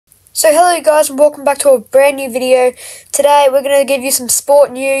So hello guys and welcome back to a brand new video. Today we're going to give you some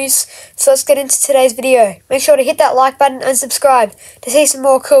sport news, so let's get into today's video. Make sure to hit that like button and subscribe to see some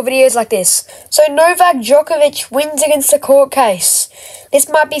more cool videos like this. So Novak Djokovic wins against a court case. This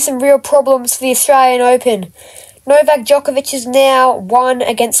might be some real problems for the Australian Open. Novak Djokovic is now won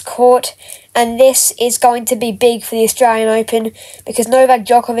against court, and this is going to be big for the Australian Open because Novak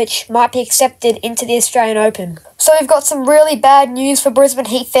Djokovic might be accepted into the Australian Open. So we've got some really bad news for Brisbane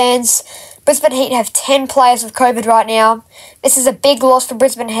Heat fans. Brisbane Heat have 10 players with COVID right now. This is a big loss for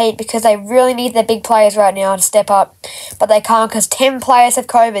Brisbane Heat because they really need their big players right now to step up, but they can't because 10 players have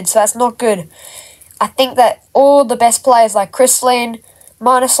COVID, so that's not good. I think that all the best players like Chris Lynn,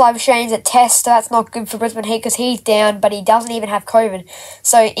 Miroslav Shane's at test, so that's not good for Brisbane Heat because he's down, but he doesn't even have COVID.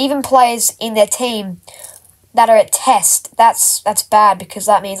 So even players in their team that are at test, that's bad because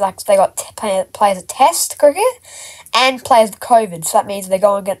that means like they got players at test cricket and players with COVID. So that means they're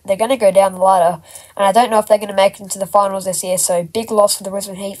going to go down the ladder, and I don't know if they're going to make it into the finals this year. So big loss for the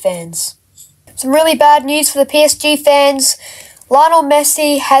Brisbane Heat fans. Some really bad news for the PSG fans. Lionel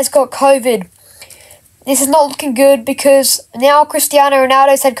Messi has got COVID. This is not looking good because now Cristiano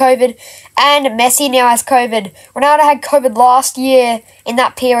Ronaldo's had COVID and Messi now has COVID. Ronaldo had COVID last year in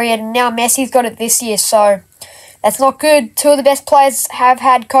that period, and now Messi's got it this year, so that's not good. Two of the best players have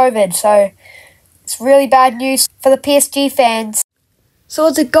had COVID, so it's really bad news for the PSG fans. So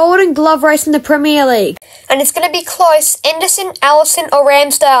it's a Golden Glove race in the Premier League, and it's going to be close. Anderson, Allison or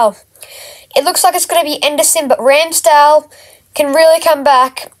Ramsdale. It looks like it's going to be Anderson, but Ramsdale can really come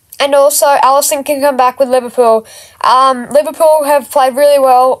back. And also, Allison can come back with Liverpool. Liverpool have played really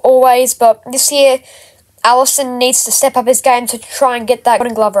well always, but this year, Allison needs to step up his game to try and get that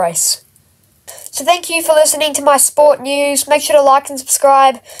Golden Glove race. So thank you for listening to my sport news. Make sure to like and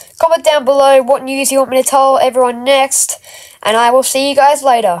subscribe. Comment down below what news you want me to tell everyone next. And I will see you guys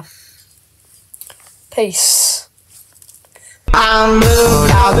later. Peace. I'm blue,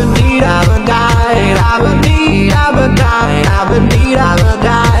 I've been need, I've been died, I've been need, I've been died, I've been need, I've been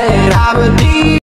died, I've been need.